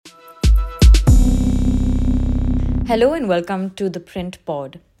Hello and welcome to the Print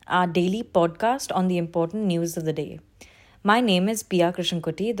Pod, our daily podcast on the important news of the day. My name is Pia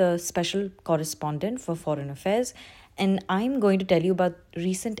Krishnankuti, the special correspondent for Foreign Affairs, and I'm going to tell you about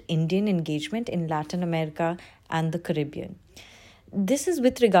recent Indian engagement in Latin America and the Caribbean. This is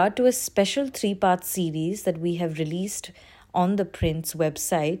with regard to a special three-part series that we have released on the Print's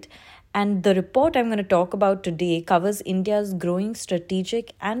website. And the report I'm going to talk about today covers India's growing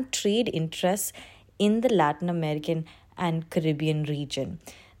strategic and trade interests in the Latin American and Caribbean region.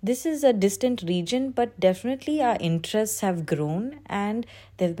 This is a distant region, but definitely our interests have grown and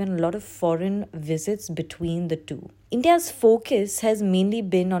there have been a lot of foreign visits between the two. India's focus has mainly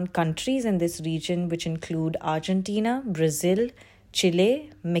been on countries in this region, which include Argentina, Brazil, Chile,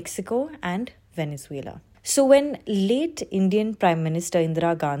 Mexico, and Venezuela. So when late Indian Prime Minister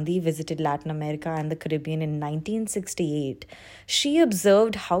Indira Gandhi visited Latin America and the Caribbean in 1968, she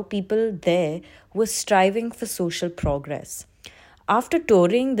observed how people there were striving for social progress. After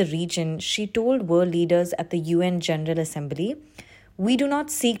touring the region, she told world leaders at the UN General Assembly, "We do not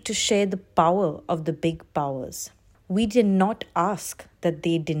seek to share the power of the big powers. We did not ask that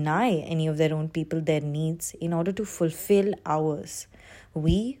they deny any of their own people their needs in order to fulfill ours.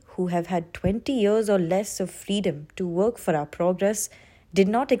 We, who have had 20 years or less of freedom to work for our progress, did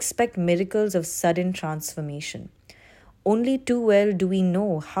not expect miracles of sudden transformation. Only too well do we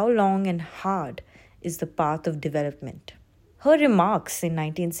know how long and hard is the path of development." Her remarks in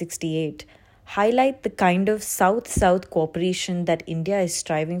 1968 highlight the kind of South-South cooperation that India is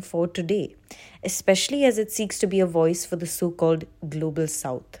striving for today, especially as it seeks to be a voice for the so-called Global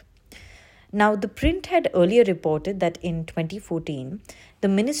South. Now, the Print had earlier reported that in 2014, the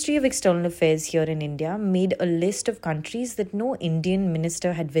Ministry of External Affairs here in India made a list of countries that no Indian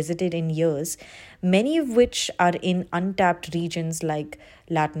minister had visited in years, many of which are in untapped regions like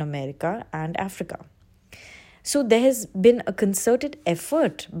Latin America and Africa. So there has been a concerted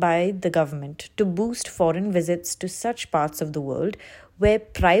effort by the government to boost foreign visits to such parts of the world where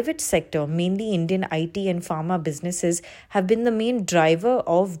private sector, mainly Indian IT and pharma businesses, have been the main driver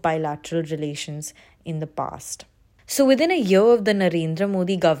of bilateral relations in the past. So within a year of the Narendra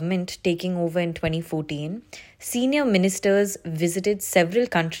Modi government taking over in 2014, senior ministers visited several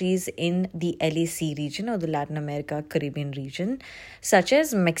countries in the LAC region or the Latin America Caribbean region, such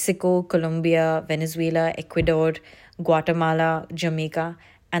as Mexico, Colombia, Venezuela, Ecuador, Guatemala, Jamaica,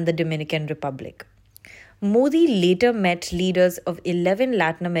 and the Dominican Republic. Modi later met leaders of 11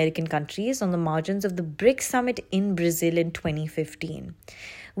 Latin American countries on the margins of the BRICS summit in Brazil in 2015,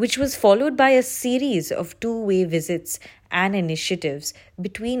 which was followed by a series of two-way visits and initiatives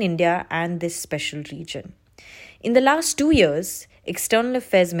between India and this special region. In the last 2 years, External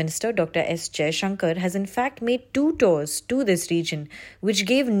Affairs Minister Dr. S. Jaishankar has in fact made 2 tours to this region, which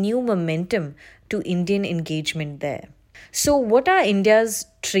gave new momentum to Indian engagement there. So what are India's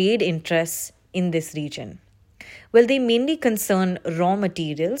trade interests in this region? Well, they mainly concern raw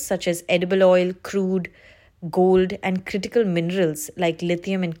materials such as edible oil, crude, gold, and critical minerals like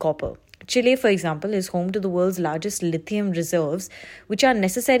lithium and copper. Chile, for example, is home to the world's largest lithium reserves, which are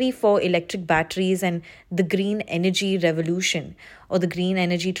necessary for electric batteries and the green energy revolution or the green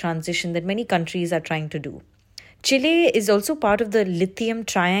energy transition that many countries are trying to do. Chile is also part of the lithium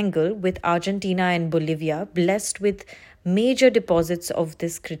triangle with Argentina and Bolivia, blessed with major deposits of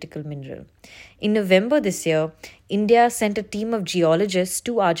this critical mineral. In November this year, India sent a team of geologists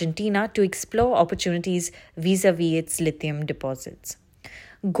to Argentina to explore opportunities vis-a-vis its lithium deposits.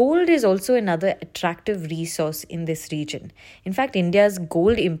 Gold is also another attractive resource in this region. In fact, India's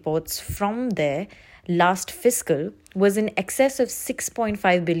gold imports from there last fiscal was in excess of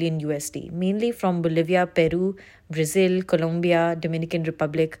 6.5 billion USD, mainly from Bolivia, Peru, Brazil, Colombia, Dominican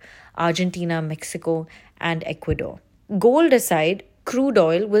Republic, Argentina, Mexico, and Ecuador. Gold aside, crude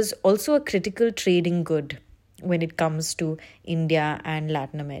oil was also a critical trading good when it comes to India and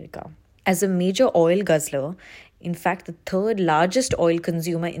Latin America. As a major oil guzzler, in fact, the third largest oil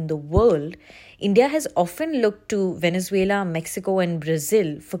consumer in the world, India has often looked to Venezuela, Mexico, and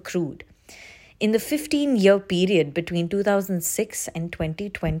Brazil for crude. In the 15-year period between 2006 and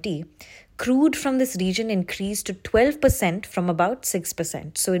 2020, crude from this region increased to 12% from about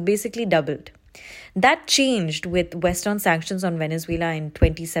 6%. So it basically doubled. That changed with Western sanctions on Venezuela in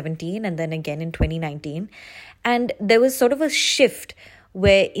 2017 and then again in 2019. And there was sort of a shift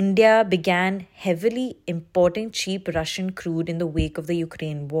where India began heavily importing cheap Russian crude in the wake of the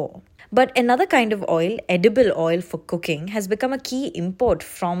Ukraine war. But another kind of oil, edible oil for cooking, has become a key import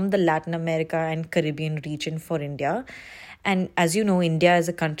from the Latin America and Caribbean region for India. And as you know, India is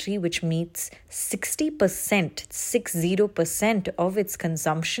a country which meets 60% of its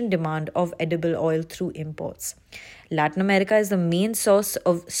consumption demand of edible oil through imports. Latin America is the main source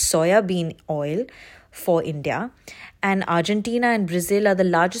of soya bean oil for India, and Argentina and Brazil are the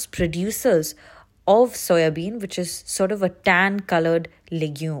largest producers of soya bean, which is sort of a tan-colored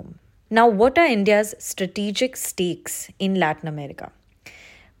legume. Now, what are India's strategic stakes in Latin America?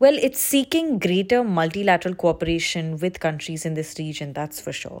 Well, it's seeking greater multilateral cooperation with countries in this region, that's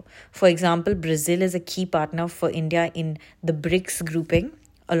for sure. For example, Brazil is a key partner for India in the BRICS grouping,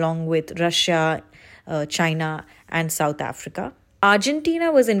 along with Russia, China, and South Africa.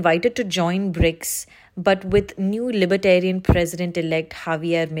 Argentina was invited to join BRICS, but with new libertarian president-elect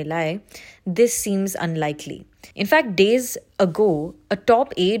Javier Milei, this seems unlikely. In fact, days ago, a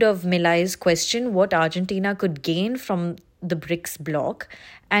top aide of Milei's questioned what Argentina could gain from the BRICS bloc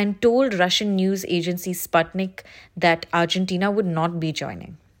and told Russian news agency Sputnik that Argentina would not be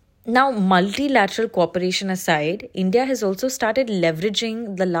joining. Now, multilateral cooperation aside, India has also started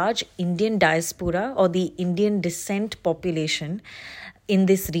leveraging the large Indian diaspora or the Indian descent population in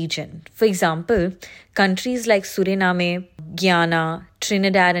this region. For example, countries like Suriname, Guyana,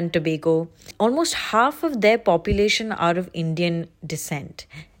 Trinidad and Tobago, almost half of their population are of Indian descent.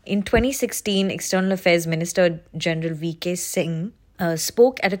 In 2016, External Affairs Minister General V.K. Singh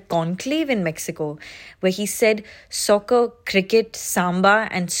spoke at a conclave in Mexico where he said soccer, cricket, samba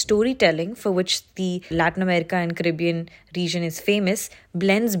and storytelling, for which the Latin America and Caribbean region is famous,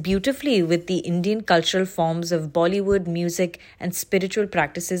 blends beautifully with the Indian cultural forms of Bollywood, music and spiritual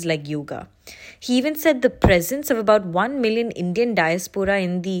practices like yoga. He even said the presence of about 1 million Indian diaspora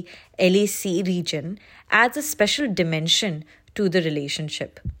in the LAC region adds a special dimension to the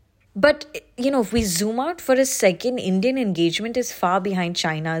relationship. But, if we zoom out for a second, Indian engagement is far behind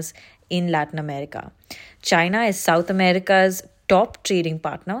China's in Latin America. China is South America's top trading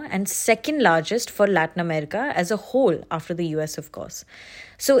partner and second largest for Latin America as a whole, after the US, of course.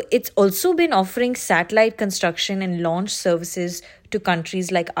 So it's also been offering satellite construction and launch services to countries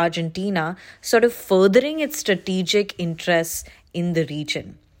like Argentina, sort of furthering its strategic interests in the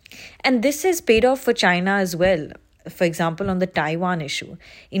region. And this has paid off for China as well. For example, on the Taiwan issue.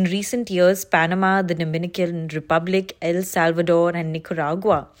 In recent years, Panama, the Dominican Republic, El Salvador, and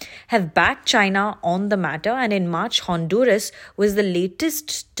Nicaragua have backed China on the matter, and in March, Honduras was the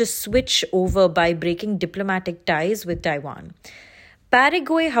latest to switch over by breaking diplomatic ties with Taiwan.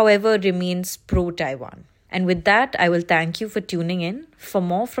 Paraguay, however, remains pro-Taiwan. And with that, I will thank you for tuning in. For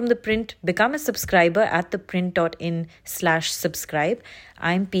more from The Print, become a subscriber at theprint.in/subscribe.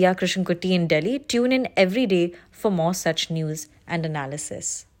 I'm Pia Krishankutti in Delhi. Tune in every day for more such news and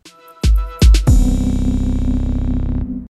analysis.